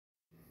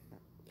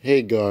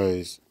Hey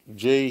guys,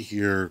 Jay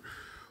here.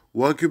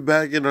 Welcome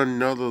back in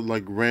another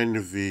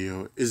random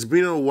video. It's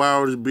been a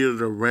while to be in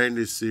the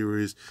random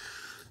series.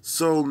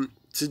 So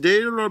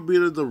today I'm gonna be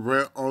in the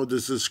rant on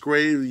the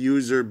subscribed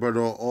user but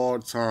of all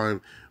time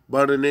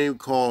by the name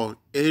called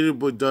Aiden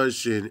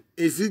Production.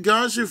 If you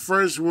guys are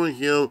friends with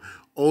him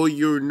or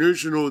you're new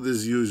to know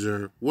this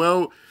user,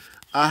 well,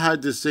 I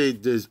had to say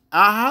this.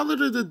 I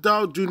highly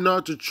doubt do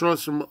not to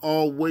trust him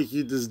all what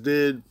he just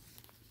did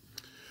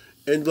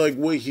and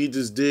what he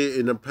just did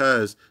in the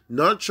past.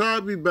 Not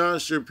trying to be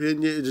bad your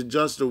opinion, it's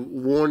just a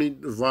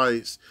warning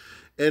device.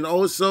 And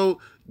also,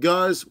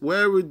 guys,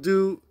 whatever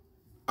do,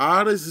 I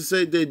honestly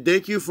say that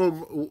thank you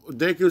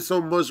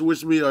so much for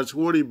wishing me a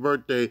 20th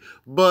birthday.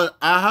 But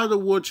I had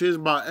to change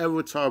my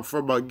avatar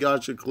for my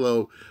Gotcha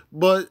Club.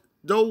 But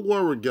don't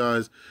worry,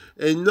 guys.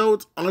 And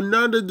note, I'm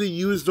not to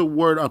use the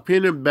word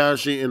opinion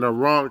bashing in the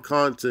wrong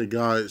content,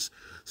 guys.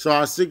 So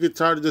I sick and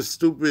tired of this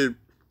stupid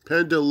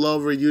panda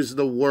lover using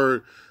the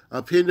word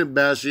opinion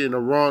bashing in the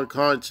wrong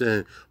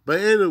content. But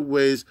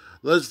anyways,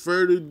 let's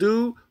further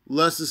ado.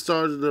 Let's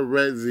start the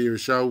red video,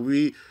 shall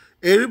we?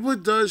 Any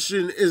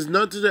production is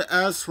not to the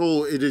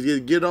asshole. It is to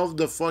get off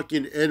the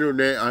fucking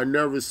internet. I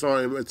never saw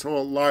him at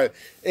all live.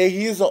 And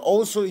he is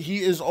also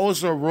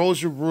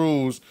Rosa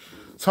Rules,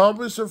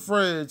 Thomas and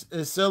Friends,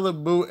 and Sailor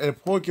Moon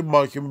and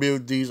Pokemon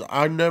communities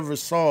I never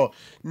saw.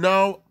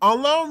 Now,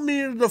 allow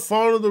me to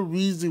follow the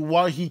reason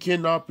why he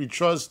cannot be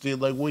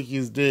trusted like what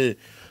he's did.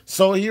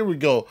 So here we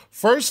go.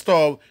 First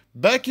off,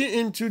 back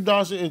in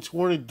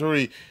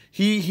 2023,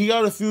 he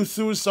got a few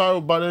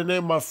suicides by the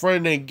name of my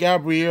friend named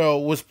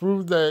Gabrielle. Was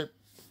proved that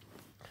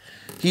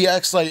he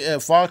acts like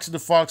Fox the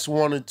Fox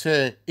 1 and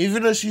 10.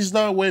 Even though she's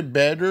not way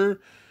better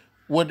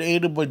with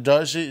Ada but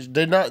does it,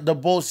 they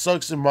both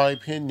sucks in my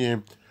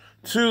opinion.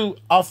 Two,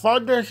 I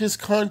find that his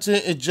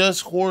content is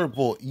just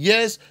horrible.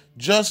 Yes,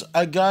 just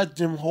I got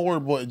them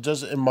horrible,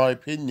 just in my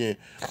opinion.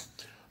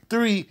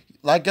 Three,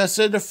 like I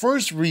said, the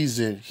first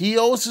reason, he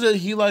also said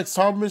he likes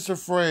Thomas and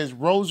Friends,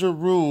 Rosa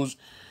Rules,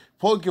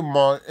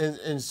 Pokemon,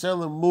 and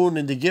Sailor Moon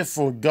and the Gift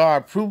from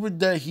God, proving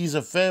that he's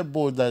a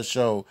fanboy of that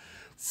show.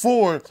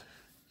 Four,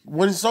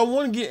 when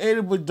someone get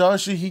aided with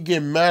Dashi, he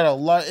get mad a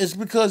lot. It's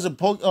because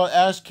of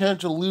Ash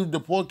can't leave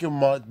the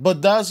Pokemon, but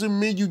doesn't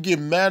mean you get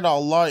mad a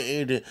lot,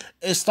 Aiden.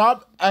 And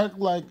stop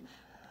acting like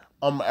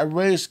a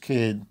race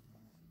kid.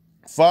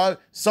 Five,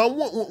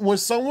 when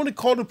someone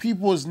call the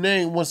people his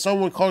name, when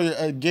someone call you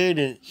a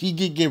Gaiden, he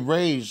get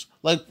raged.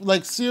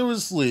 Like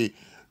seriously,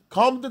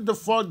 calm the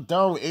fuck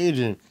down,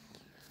 Aiden.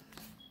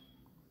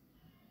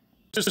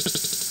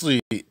 Seriously,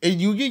 and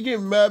you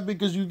get mad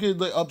because you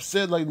get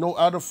upset no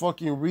other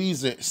fucking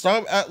reason.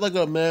 Stop act like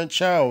a man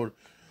child.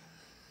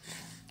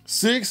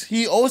 Six,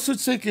 he also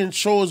taking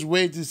trolls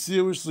way too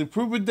seriously,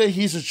 proving that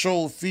he's a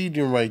troll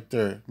feeding right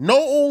there.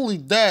 Not only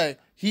that,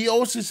 he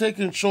also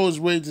taking trolls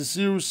way too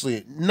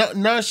seriously.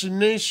 National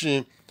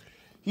Nation,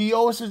 he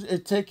also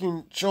is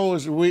taking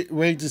trolls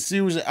way too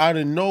seriously out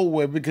of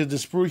nowhere because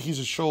this proof he's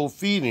a troll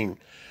feeding.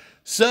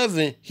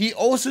 Seven, he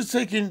also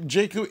taking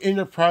Jacob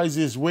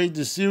Enterprises way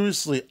too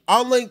seriously.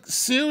 I'm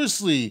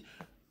seriously,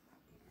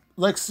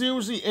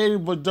 Eddie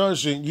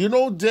Production. You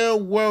know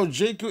damn well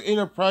Jacob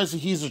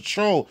Enterprises, he's a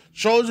troll.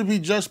 Trolls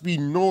would just be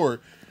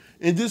ignored.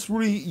 And this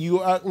really,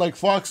 you act like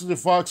Fox the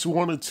Fox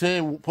 1 to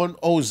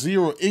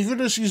 10.0, even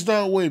though she's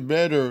not way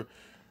better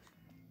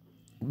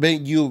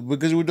than you,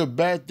 because with the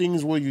bad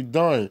things what you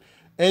done.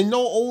 And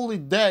not only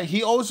that,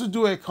 he also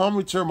do a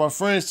commentary, my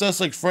friend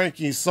says like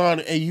Frankie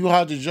Sonic, and you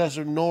have to just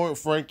ignore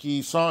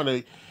Frankie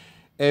Sonic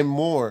and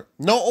more.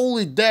 Not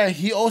only that,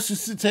 he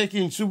also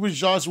taking super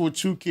shots with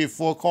 2K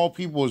for call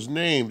people's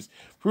names,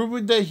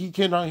 proving that he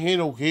cannot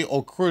handle hate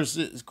or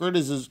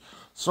criticism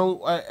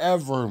so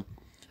ever.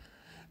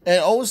 And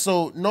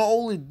also, not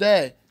only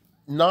that,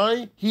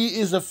 nine, he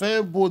is a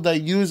fanboy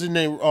that using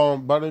name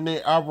by the name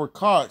Albert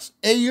Cox.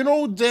 And you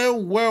know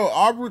damn well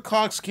Albert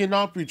Cox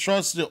cannot be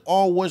trusted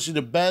all what she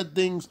the bad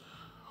things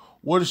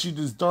what she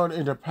just done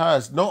in the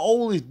past. Not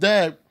only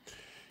that,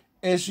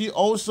 and she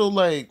also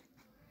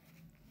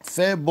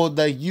fanboy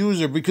that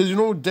user because you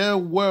know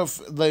damn well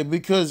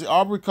because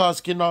Albert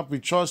Cox cannot be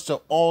trusted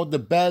all the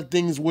bad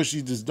things what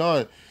she just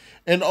done.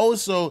 And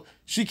also,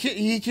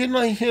 he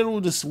cannot handle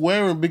the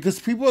swearing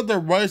because people have the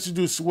right to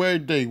do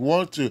swearing they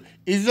want to.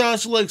 It's not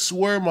actually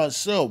swearing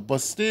myself,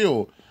 but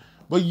still,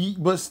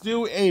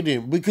 still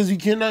Aiden because he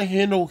cannot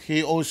handle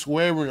hate or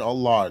swearing a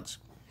lot.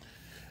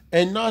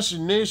 And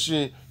National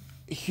Nation,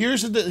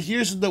 here's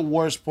the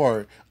worst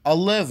part.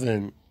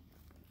 11,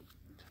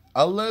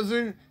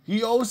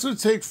 he also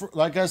take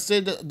like I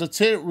said the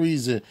 10th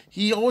reason.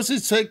 He also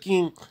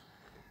taking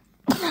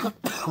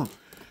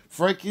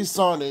Frankie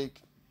Sonic.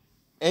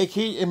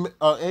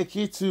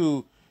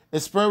 AK2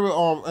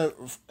 experiment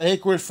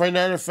Acrid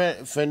fanatic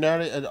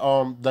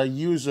the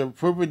user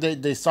proving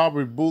that they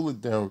sober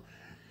bullied them.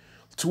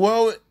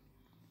 12,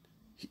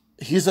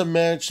 he's a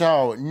man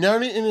child.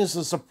 19 is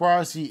a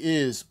surprise he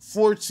is.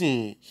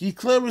 14, he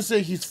claims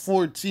that he's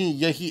 14,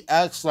 yet he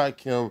acts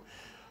like him,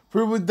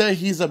 proving that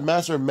he's a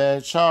master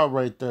man child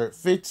right there.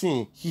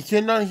 15, he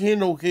cannot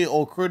handle hate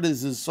or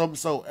criticism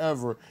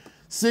whatsoever.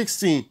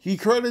 16, he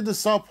created the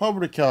South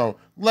Public account.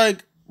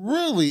 Like,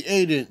 really,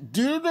 Aiden,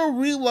 do you not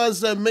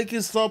realize that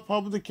making South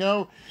Public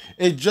account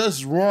is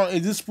just wrong?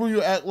 And this for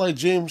you act like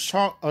James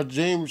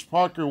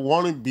Parker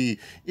wannabe.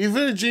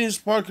 Even if James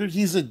Parker,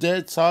 he's a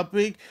dead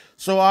topic,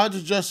 so I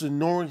just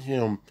ignore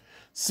him.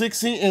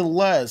 16 and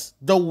last,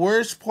 the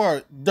worst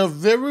part, the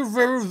very,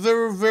 very,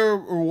 very, very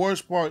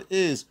worst part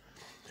is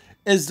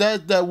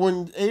that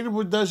when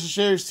Aiden does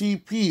share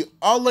CP,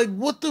 I'm like,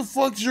 what the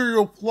fuck's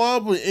your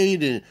problem,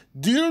 Aiden?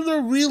 Do you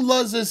not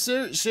realize that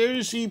sharing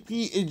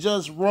CP is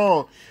just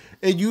wrong,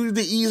 and you're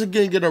the easy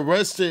gonna get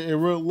arrested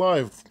in real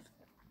life?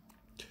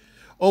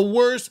 Or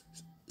worse,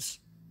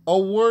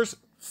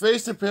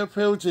 face the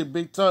penalty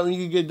big time, and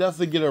you can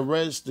definitely get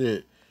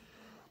arrested.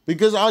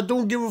 Because I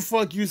don't give a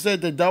fuck you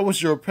said that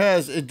was your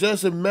past. It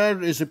doesn't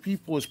matter if the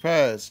people's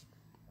past.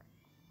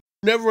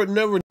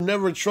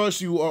 Never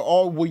trust you or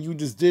all what you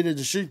just did and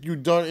the shit you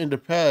done in the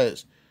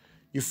past.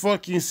 You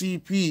fucking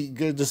CP,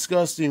 good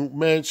disgusting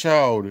man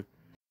child.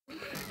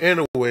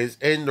 Anyways,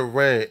 end the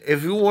rant.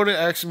 If you want to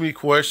ask me a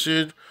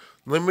question,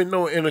 let me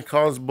know in the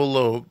comments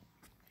below.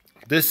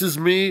 This is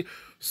me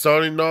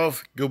signing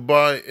off.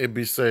 Goodbye and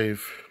be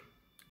safe.